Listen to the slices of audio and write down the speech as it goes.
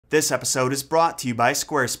This episode is brought to you by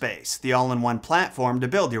Squarespace, the all-in-one platform to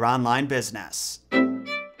build your online business.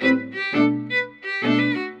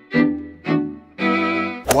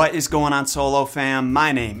 What is going on, Solo fam?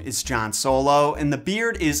 My name is John Solo, and the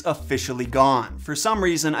beard is officially gone. For some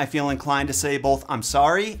reason, I feel inclined to say both I'm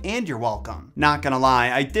sorry and you're welcome. Not gonna lie,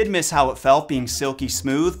 I did miss how it felt being silky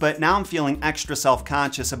smooth, but now I'm feeling extra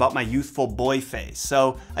self-conscious about my youthful boy face,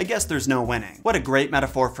 so I guess there's no winning. What a great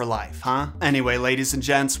metaphor for life, huh? Anyway, ladies and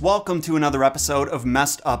gents, welcome to another episode of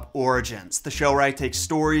Messed Up Origins, the show where I take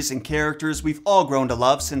stories and characters we've all grown to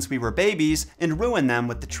love since we were babies and ruin them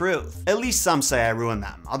with the truth. At least some say I ruin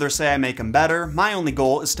them. Others say I make them better. My only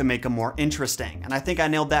goal is to make them more interesting, and I think I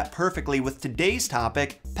nailed that perfectly with today's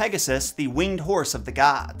topic, Pegasus, the winged horse of the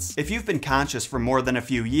gods. If you've been conscious for more than a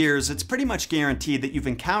few years, it's pretty much guaranteed that you've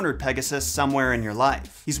encountered Pegasus somewhere in your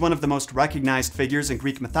life. He's one of the most recognized figures in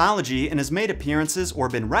Greek mythology and has made appearances or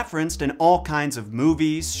been referenced in all kinds of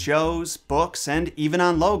movies, shows, books, and even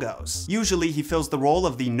on logos. Usually he fills the role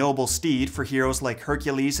of the noble steed for heroes like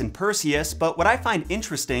Hercules and Perseus, but what I find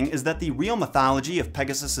interesting is that the real mythology of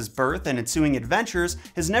Pegasus's birth and ensuing adventures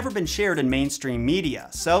has never been shared in mainstream media,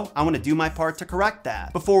 so I want to do my part to correct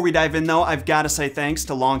that. Before we dive in though, I've got to say thanks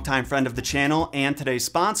to longtime friend of the channel and today's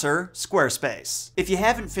sponsor, Squarespace. If you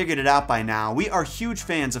haven't figured it out by now, we are huge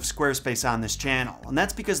fans of Squarespace on this channel, and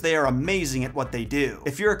that's because they are amazing at what they do.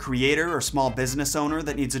 If you're a creator or small business owner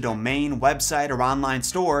that needs a domain, website, or online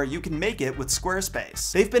store, you can make it with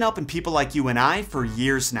Squarespace. They've been helping people like you and I for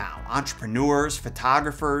years now. Entrepreneurs,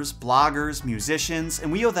 photographers, bloggers, musicians,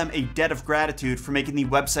 and we owe them a debt of gratitude for making the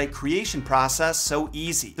website creation process so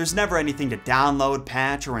easy. There's never anything to download,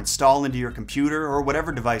 patch, or install into your computer or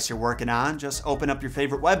whatever device you're working on. Just open up your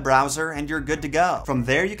favorite web browser and you're good to go. From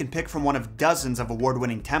there, you can pick from one of dozens of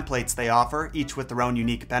award-winning templates they offer, each with their own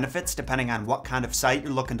unique benefits depending on what kind of site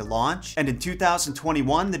you're looking to launch. And in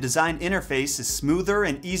 2021, the design interface is smoother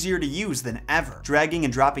and easier to use than ever. Dragging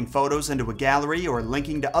and dropping photos into a gallery or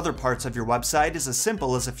linking to other parts of your website is as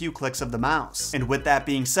simple as a few clicks of the mouse. And with that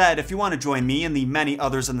being said, if you want to join me and the many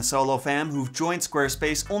others in the Solo fam who've joined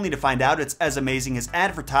Squarespace only to find out it's as amazing as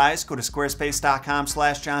advertised, go to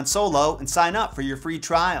squarespace.com/JohnSolo and sign up for your free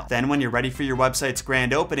trial. Then when you're ready for your website's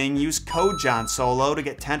grand opening, use code JohnSolo to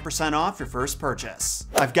get 10% off your first purchase.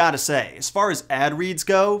 I've got to say, as far as ad reads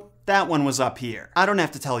go, that one was up here. I don't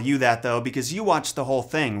have to tell you that though, because you watched the whole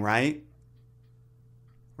thing, right?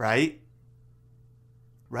 Right?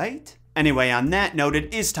 Anyway, on that note,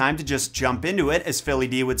 it is time to just jump into it, as Philly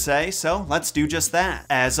D would say, so let's do just that.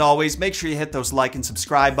 As always, make sure you hit those like and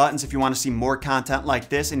subscribe buttons if you want to see more content like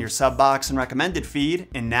this in your sub box and recommended feed.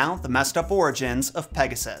 And now, the messed up origins of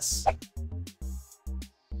Pegasus.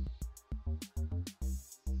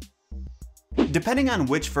 Depending on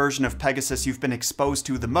which version of Pegasus you've been exposed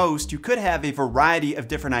to the most, you could have a variety of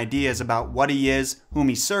different ideas about what he is, whom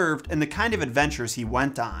he served, and the kind of adventures he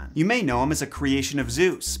went on. You may know him as a creation of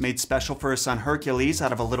Zeus, made special for his son Hercules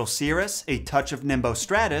out of a little Cirrus, a touch of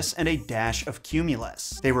Nimbostratus, and a dash of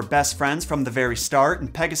Cumulus. They were best friends from the very start,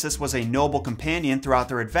 and Pegasus was a noble companion throughout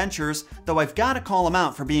their adventures, though I've got to call him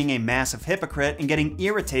out for being a massive hypocrite and getting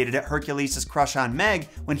irritated at Hercules' crush on Meg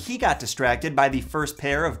when he got distracted by the first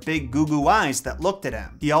pair of big goo-goo eyes that looked at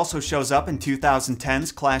him. He also shows up in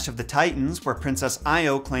 2010's Clash of the Titans, where Princess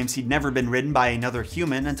Io claims he'd never been ridden by another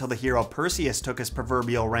human until the hero Perseus took his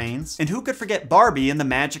proverbial reins. And who could forget Barbie in The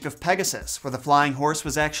Magic of Pegasus, where the flying horse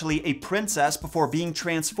was actually a princess before being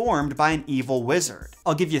transformed by an evil wizard.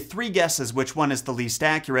 I'll give you 3 guesses which one is the least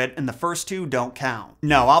accurate, and the first 2 don't count.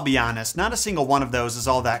 No, I'll be honest, not a single one of those is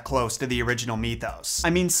all that close to the original mythos.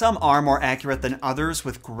 I mean, some are more accurate than others,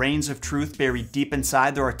 with grains of truth buried deep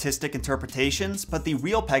inside their artistic interpretations, but the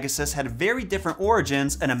real Pegasus had very different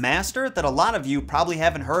origins and a master that a lot of you probably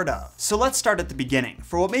haven't heard of. So let's start at the beginning.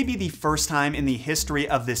 For what may be the first time in the history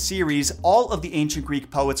of this series, all of the ancient Greek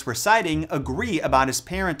poets reciting agree about his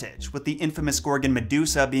parentage, with the infamous Gorgon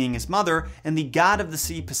Medusa being his mother and the god of the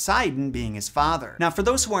sea Poseidon being his father. Now, for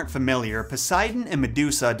those who aren't familiar, Poseidon and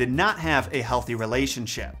Medusa did not have a healthy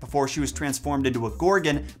relationship. Before she was transformed into a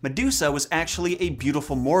Gorgon, Medusa was actually a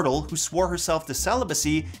beautiful mortal who swore herself to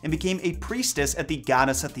celibacy and became a priestess at the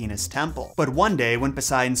goddess Athena's temple. But one day, when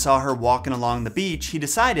Poseidon saw her walking along the beach, he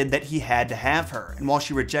decided that he had to have her, and while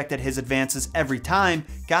she rejected his advances every time,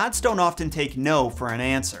 gods don't often take no for an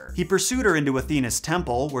answer. He pursued her into Athena's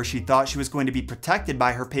temple, where she thought she was going to be protected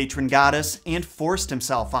by her patron goddess, and forced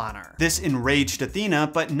himself on her. This enraged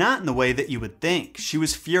Athena, but not in the way that you would think. She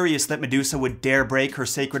was furious that Medusa would dare break her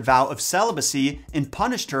sacred vow of celibacy, and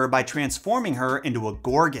punished her by transforming her into a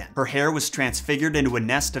Gorgon. Her hair was transfigured into a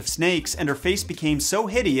nest of snakes, and her face became so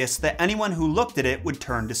hideous that anyone who looked at it would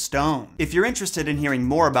turn to stone. If you're interested in hearing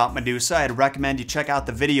more about Medusa, I'd recommend you check out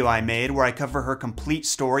the video I made where I cover her complete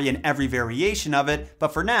story and every variation of it,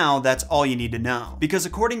 but for now, that's all you need to know. Because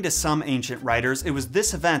according to some ancient writers, it was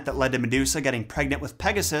this event that led to Medusa getting pregnant with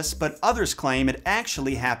Pegasus, but others claim it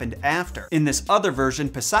actually happened after. In this other version,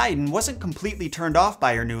 Poseidon wasn't completely turned off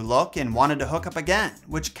by her new look and wanted to hook up again,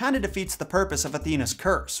 which kinda defeats the purpose of Athena's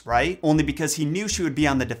curse, right? Only because he knew she would be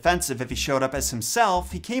on the defensive if he showed up as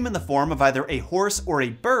himself, he came in the form of either a horse or a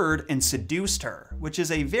bird and seduced her, which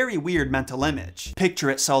is a very weird mental image.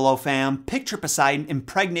 Picture it, SoloFam. Picture Poseidon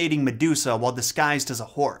impregnating Medusa while disguised as a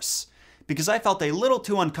horse. Because I felt a little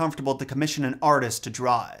too uncomfortable to commission an artist to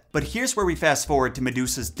draw it. But here's where we fast forward to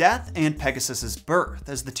Medusa's death and Pegasus's birth,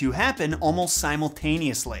 as the two happen almost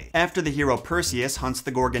simultaneously. After the hero Perseus hunts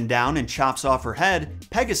the Gorgon down and chops off her head,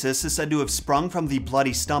 Pegasus is said to have sprung from the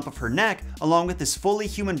bloody stump of her neck along with his fully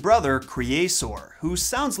human brother Chysaor, who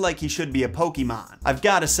sounds like he should be a Pokemon. I've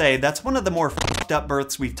gotta say, that's one of the more fucked up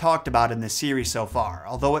births we've talked about in this series so far,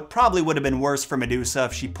 although it probably would have been worse for Medusa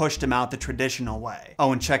if she pushed him out the traditional way.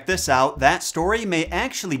 Oh, and check this out. That story may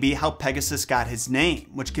actually be how Pegasus got his name,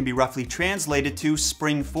 which can be roughly translated to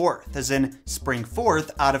spring forth, as in spring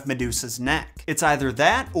forth out of Medusa's neck. It's either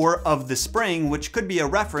that or of the spring, which could be a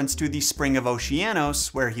reference to the spring of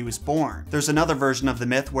Oceanos, where he was born. There's another version of the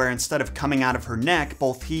myth where instead of coming out of her neck,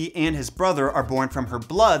 both he and his brother are born from her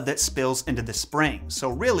blood that spills into the spring, so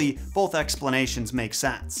really, both explanations make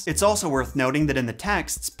sense. It's also worth noting that in the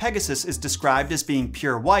texts, Pegasus is described as being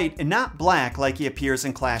pure white and not black like he appears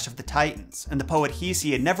in Clash of the Titans, and the poet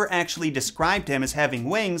Hesiod never actually described him as having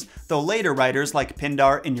wings, though later writers like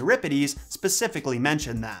Pindar and Euripides specifically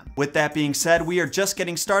mention them. With that being said, we are just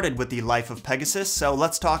getting started with the life of Pegasus, so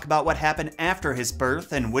let's talk about what happened after his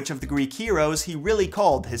birth and which of the Greek heroes he really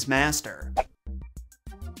called his master.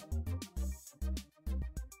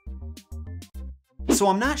 So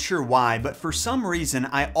I'm not sure why, but for some reason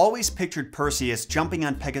I always pictured Perseus jumping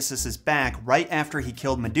on Pegasus's back right after he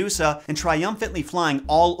killed Medusa and triumphantly flying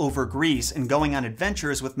all over Greece and going on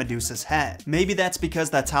adventures with Medusa's head. Maybe that's because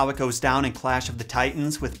that's how it goes down in Clash of the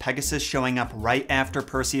Titans, with Pegasus showing up right after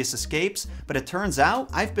Perseus escapes, but it turns out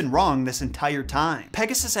I've been wrong this entire time.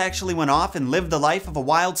 Pegasus actually went off and lived the life of a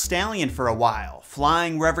wild stallion for a while,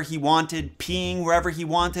 flying wherever he wanted, peeing wherever he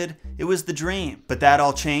wanted. It was the dream. But that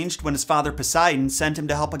all changed when his father Poseidon sent him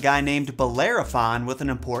to help a guy named Bellerophon with an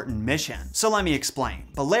important mission. So let me explain.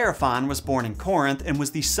 Bellerophon was born in Corinth and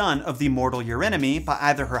was the son of the mortal Eurynome by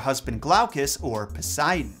either her husband Glaucus or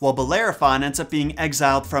Poseidon. While Bellerophon ends up being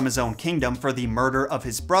exiled from his own kingdom for the murder of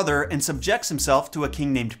his brother and subjects himself to a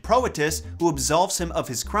king named Proetus, who absolves him of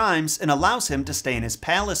his crimes and allows him to stay in his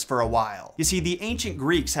palace for a while. You see, the ancient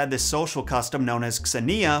Greeks had this social custom known as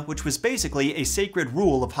xenia, which was basically a sacred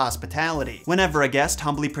rule of hospitality. Whenever a guest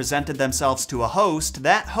humbly presented themselves to a host,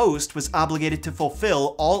 that host was obligated to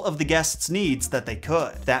fulfill all of the guest's needs that they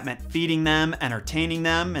could. That meant feeding them, entertaining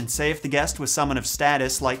them, and say if the guest was someone of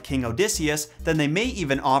status like King Odysseus, then they may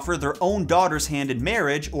even offer their own daughter's hand in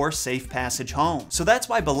marriage or safe passage home. So that's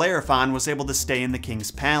why Bellerophon was able to stay in the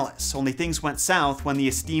king's palace, only things went south when the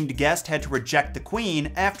esteemed guest had to reject the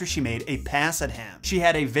queen after she made a pass at him. She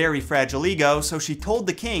had a very fragile ego, so she told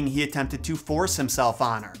the king he attempted to force himself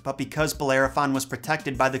on her, but because Bellerophon was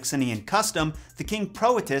protected by the Xenian custom, the king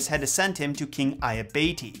Proetus had to send him to King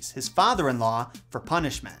Iobates, his father-in-law, for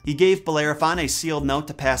punishment. He gave Bellerophon a sealed note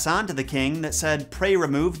to pass on to the king that said, "Pray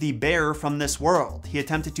remove the bearer from this world. He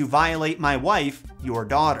attempted to violate my wife, your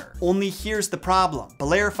daughter." Only here's the problem.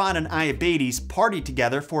 Bellerophon and Iobates partied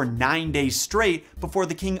together for 9 days straight before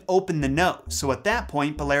the king opened the note, so at that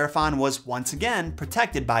point Bellerophon was once again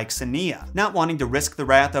protected by Xenia. Not wanting to risk the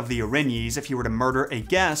wrath of the Erinyes if he were to murder a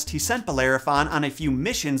guest, he sent Bellerophon on a few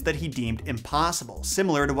missions that he deemed impossible,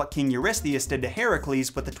 similar to what King Eurystheus did to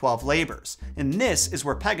Heracles with the 12 labors. And this is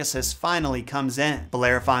where Pegasus finally comes in.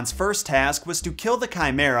 Bellerophon's first task was to kill the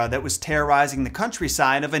chimera that was terrorizing the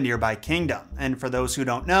countryside of a nearby kingdom. And for those who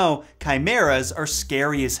don't know, chimeras are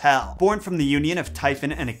scary as hell. Born from the union of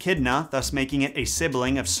Typhon and Echidna, thus making it a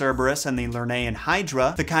sibling of Cerberus and the Lernaean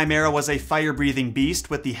Hydra, the chimera was a fire-breathing beast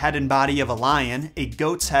with the head and body of a lion, a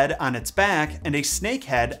goat's head on its back, and a snake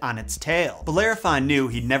head on its tail. Bellerophon knew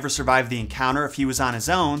he'd never survive the encounter if he was on his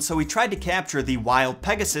own, so he tried to capture the wild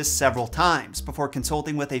Pegasus several times before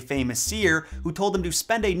consulting with a famous seer who told him to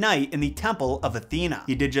spend a night in the temple of Athena.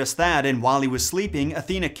 He did just that, and while he was sleeping,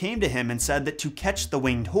 Athena came to him and said that to catch the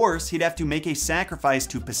winged horse, he'd have to make a sacrifice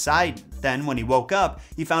to Poseidon. Then, when he woke up,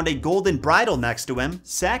 he found a golden bridle next to him,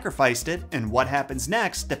 sacrificed it, and what happens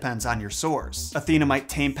next depends on your source. Athena might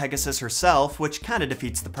tame Pegasus herself, which kinda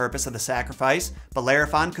defeats the purpose of the sacrifice.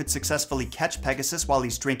 Bellerophon could successfully catch Pegasus while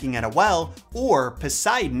he's drinking at a well, or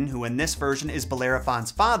Poseidon, who in this version is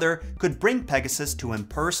Bellerophon's father, could bring Pegasus to him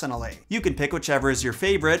personally. You can pick whichever is your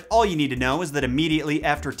favorite. All you need to know is that immediately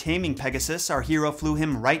after taming Pegasus, our hero flew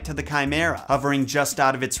him right to the Chimera. Hovering just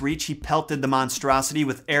out of its reach, he pelted the monstrosity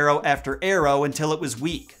with arrow after arrow until it was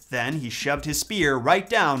weak. Then he shoved his spear right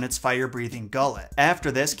down its fire-breathing gullet.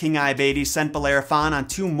 After this, King Iobates sent Bellerophon on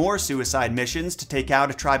 2 more suicide missions to take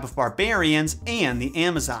out a tribe of barbarians and the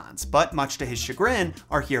Amazons, but much to his chagrin,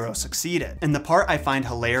 our hero succeeded. And the part I find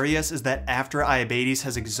hilarious is that after Iobates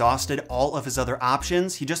has exhausted all of his other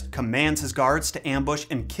options, he just commands his guards to ambush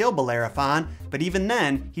and kill Bellerophon, but even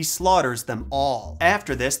then, he slaughters them all.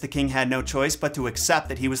 After this, the king had no choice but to accept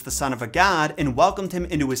that he was the son of a god and welcomed him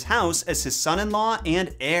into his house as his son-in-law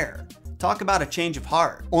and heir. Talk about a change of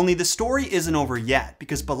heart. Only the story isn't over yet,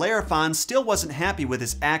 because Bellerophon still wasn't happy with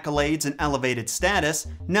his accolades and elevated status.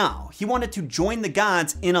 No, he wanted to join the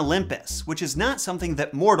gods in Olympus, which is not something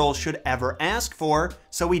that mortals should ever ask for,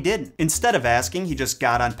 so he didn't. Instead of asking, he just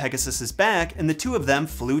got on Pegasus's back, and the two of them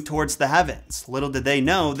flew towards the heavens. Little did they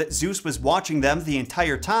know that Zeus was watching them the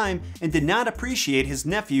entire time and did not appreciate his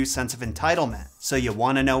nephew's sense of entitlement. So you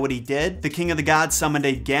wanna know what he did? The king of the gods summoned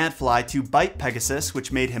a gadfly to bite Pegasus,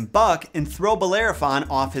 which made him buck and throw Bellerophon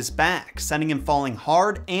off his back, sending him falling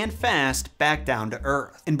hard and fast back down to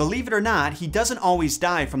earth. And believe it or not, he doesn't always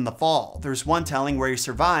die from the fall. There's one telling where he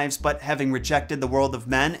survives, but having rejected the world of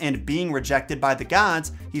men and being rejected by the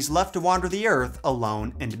gods, he's left to wander the earth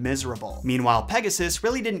alone and miserable. Meanwhile, Pegasus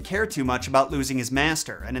really didn't care too much about losing his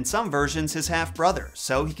master, and in some versions his half-brother,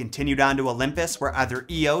 so he continued on to Olympus, where either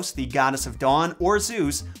Eos, the goddess of dawn, or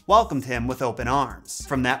Zeus welcomed him with open arms.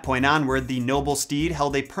 From that point onward, the noble steed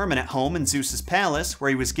held a permanent home in Zeus's palace, where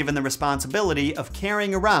he was given the responsibility of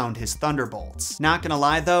carrying around his thunderbolts. Not gonna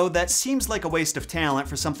lie though, that seems like a waste of talent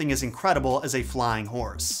for something as incredible as a flying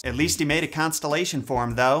horse. At least he made a constellation for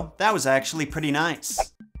him though. That was actually pretty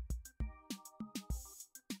nice.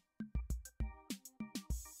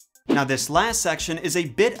 Now this last section is a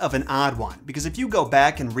bit of an odd one, because if you go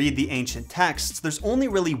back and read the ancient texts, there's only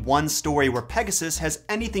really one story where Pegasus has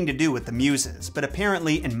anything to do with the Muses, but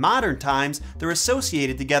apparently in modern times, they're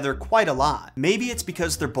associated together quite a lot. Maybe it's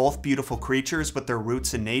because they're both beautiful creatures with their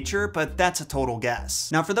roots in nature, but that's a total guess.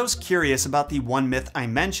 Now for those curious about the one myth I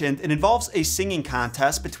mentioned, it involves a singing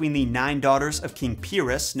contest between the 9 daughters of King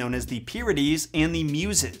Pyrrhus, known as the Pyrrhides, and the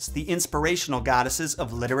Muses, the inspirational goddesses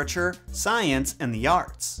of literature, science, and the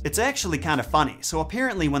arts. It's actually kind of funny. So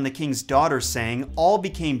apparently when the king's daughters sang, all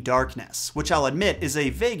became darkness, which I'll admit is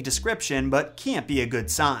a vague description, but can't be a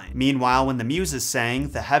good sign. Meanwhile, when the Muses sang,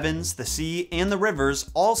 the heavens, the sea, and the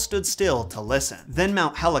rivers all stood still to listen. Then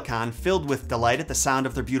Mount Helicon, filled with delight at the sound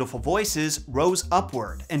of their beautiful voices, rose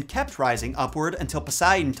upward, and kept rising upward until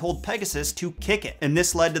Poseidon told Pegasus to kick it. And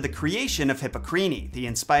this led to the creation of Hippocrene, the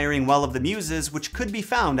inspiring well of the Muses, which could be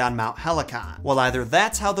found on Mount Helicon. Well, either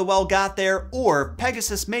that's how the well got there, or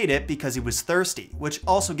Pegasus made it because he was thirsty, which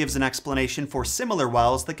also gives an explanation for similar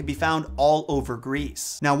wells that can be found all over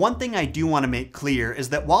Greece. Now, one thing I do want to make clear is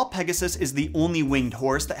that while Pegasus is the only winged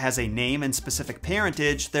horse that has a name and specific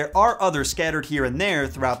parentage, there are others scattered here and there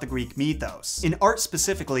throughout the Greek mythos. In art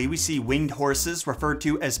specifically, we see winged horses referred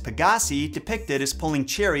to as Pegasi depicted as pulling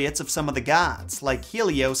chariots of some of the gods, like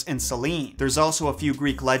Helios and Selene. There's also a few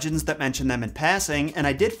Greek legends that mention them in passing, and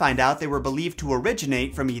I did find out they were believed to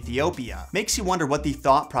originate from Ethiopia. Makes you wonder what the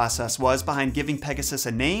thought process was behind giving Pegasus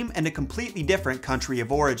a name and a completely different country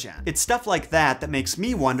of origin. It's stuff like that that makes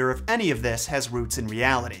me wonder if any of this has roots in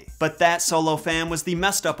reality. But that, SoloFam, was the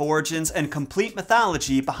messed up origins and complete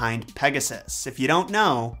mythology behind Pegasus. If you don't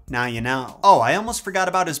know, now you know. Oh, I almost forgot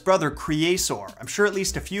about his brother Chysaor. I'm sure at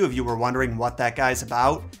least a few of you were wondering what that guy's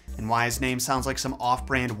about, and why his name sounds like some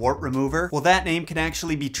off-brand wart remover. Well, that name can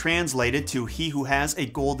actually be translated to he who has a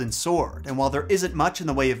golden sword, and while there isn't much in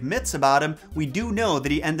the way of myths about him, we do know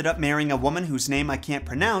that he ended up marrying a woman whose name I can't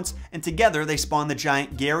pronounce, and together they spawned the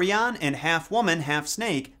giant Geryon and half-woman,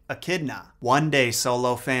 half-snake, Echidna. One day,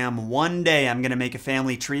 SoloFam, one day I'm gonna make a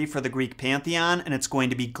family tree for the Greek pantheon, and it's going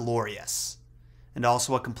to be glorious. And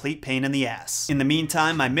also a complete pain in the ass. In the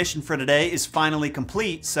meantime, my mission for today is finally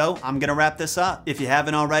complete, so I'm gonna wrap this up. If you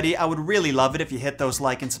haven't already, I would really love it if you hit those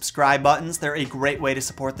like and subscribe buttons. They're a great way to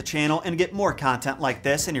support the channel and get more content like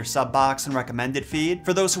this in your sub box and recommended feed.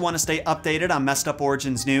 For those who want to stay updated on Messed Up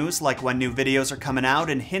Origins news, like when new videos are coming out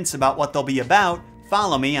and hints about what they'll be about,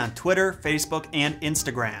 follow me on Twitter, Facebook, and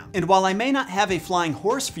Instagram. And while I may not have a flying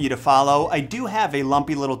horse for you to follow, I do have a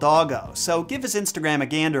lumpy little doggo, so give his Instagram a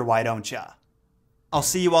gander, why don't ya? I'll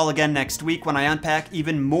see you all again next week when I unpack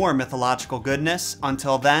even more mythological goodness.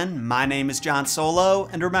 Until then, my name is John Solo,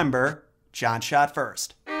 and remember, John shot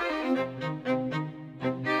first.